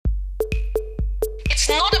It's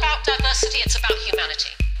not about diversity, it's about humanity.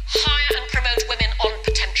 Hire and promote women on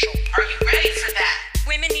potential. Are you ready for that?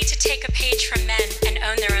 Women need to take a page from men and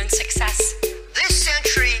own their own success. This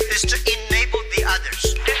century is to enable the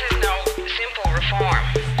others. This is no simple reform.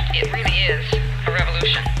 It really is a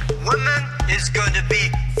revolution. Women is going to be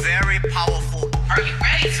very powerful. Are you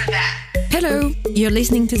ready for that? Hello, you're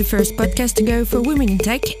listening to the first podcast to go for women in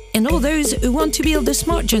tech and all those who want to build a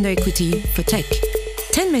smart gender equity for tech.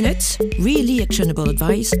 10 minutes, really actionable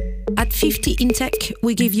advice. At 50 in Tech,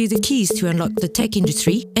 we give you the keys to unlock the tech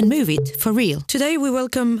industry and move it for real. Today we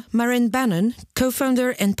welcome Maren Bannon,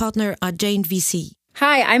 co-founder and partner at Jane VC.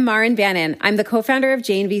 Hi, I'm Maren Bannon. I'm the co-founder of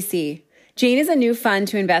Jane VC. Jane is a new fund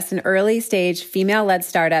to invest in early-stage female-led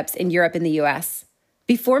startups in Europe and the US.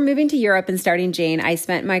 Before moving to Europe and starting Jane, I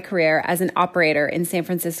spent my career as an operator in San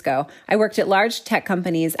Francisco. I worked at large tech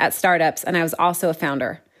companies, at startups, and I was also a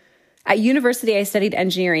founder. At university, I studied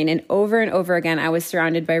engineering, and over again, I was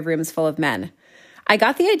surrounded by rooms full of men. I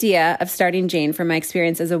got the idea of starting Jane from my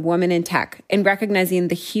experience as a woman in tech and recognizing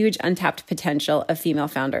the huge untapped potential of female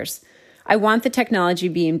founders. I want the technology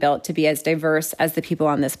being built to be as diverse as the people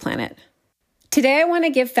on this planet. Today, I want to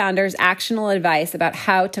give founders actionable advice about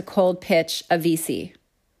how to cold pitch a VC.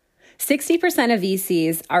 60% of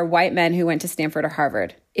VCs are white men who went to Stanford or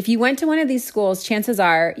Harvard. If you went to one of these schools, chances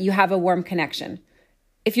are you have a warm connection.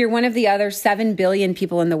 If you're one of the other 7 billion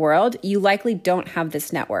people in the world, you likely don't have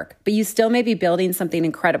this network, but you still may be building something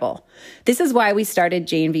incredible. This is why we started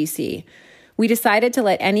Jane VC. We decided to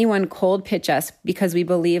let anyone cold pitch us because we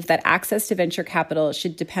believe that access to venture capital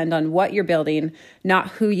should depend on what you're building, not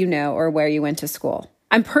who you know or where you went to school.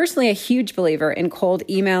 I'm personally a huge believer in cold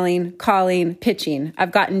emailing, calling, pitching.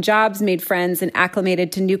 I've gotten jobs, made friends, and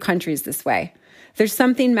acclimated to new countries this way. There's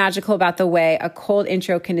something magical about the way a cold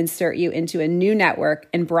intro can insert you into a new network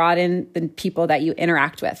and broaden the people that you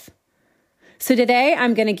interact with. So today,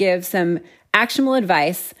 I'm going to give some actionable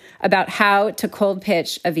advice about how to cold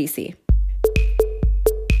pitch a VC.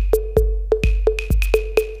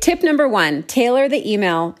 Tip number 1, tailor the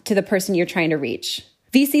email to the person you're trying to reach.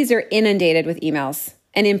 VCs are inundated with emails,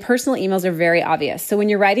 and impersonal emails are very obvious. So when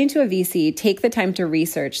you're writing to a VC, take the time to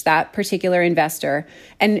research that particular investor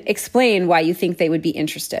and explain why you think they would be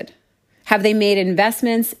interested. Have they made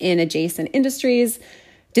investments in adjacent industries?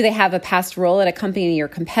 Do they have a past role at a company in your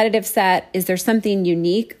competitive set? Is there something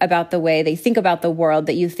unique about the way they think about the world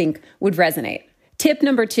that you think would resonate? Tip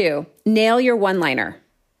number 2, nail your one-liner.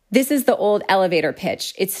 This is the old elevator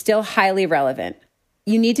pitch. It's still highly relevant.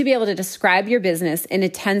 You need to be able to describe your business in a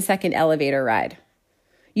 10-second elevator ride.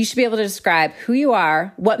 You should be able to describe who you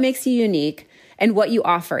are, what makes you unique, and what you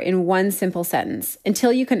offer in one simple sentence.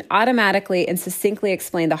 Until you can automatically and succinctly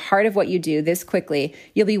explain the heart of what you do this quickly,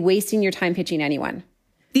 you'll be wasting your time pitching anyone.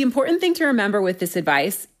 The important thing to remember with this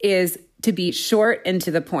advice is to be short and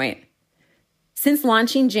to the point. Since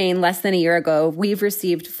launching Jane less than a year ago, we've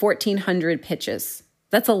received 1,400 pitches.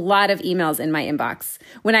 That's a lot of emails in my inbox.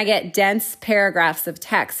 When I get dense paragraphs of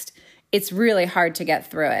text, it's really hard to get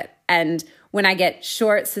through it. And when I get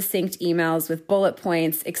short, succinct emails with bullet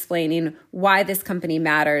points explaining why this company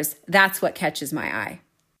matters, that's what catches my eye.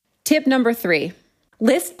 Tip number 3,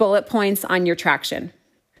 list bullet points on your traction.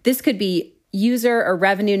 This could be user or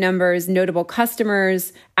revenue numbers, notable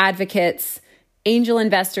customers, advocates, angel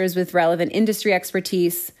investors with relevant industry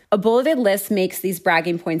expertise. A bulleted list makes these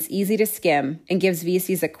bragging points easy to skim and gives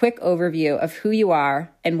VCs a quick overview of who you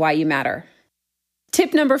are and why you matter.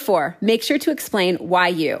 Tip number 4, make sure to explain why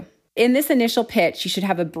you. In this initial pitch, you should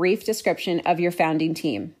have a brief description of your founding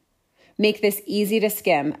team. Make this easy to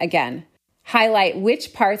skim again. Highlight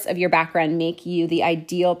which parts of your background make you the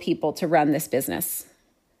ideal people to run this business.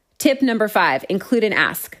 Tip number 5, include an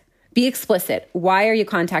ask. Be explicit. Why are you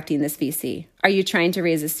contacting this VC? Are you trying to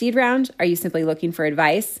raise a seed round? Are you simply looking for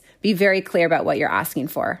advice? Be very clear about what you're asking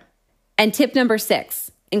for. And tip number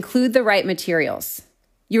 6, include the right materials.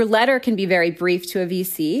 Your letter can be very brief to a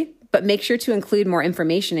VC, but make sure to include more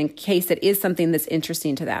information in case it is something that's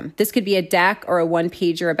interesting to them. This could be a deck or a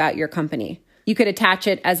one-pager about your company. You could attach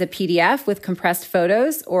it as a PDF with compressed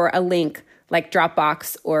photos or a link like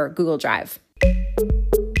Dropbox or Google Drive.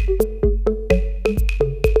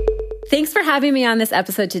 Thanks for having me on this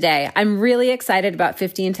episode today. I'm really excited about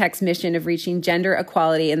 50 in Tech's mission of reaching gender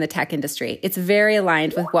equality in the tech industry. It's very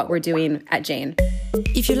aligned with what we're doing at Jane.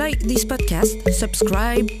 If you like this podcast,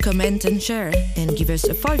 subscribe, comment and share, and give us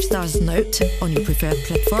a 5-star note on your preferred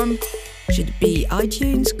platform. Should it be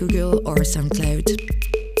iTunes, Google or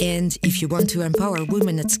SoundCloud. And if you want to empower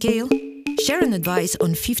women at scale, share an advice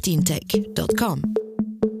on 50intech.com.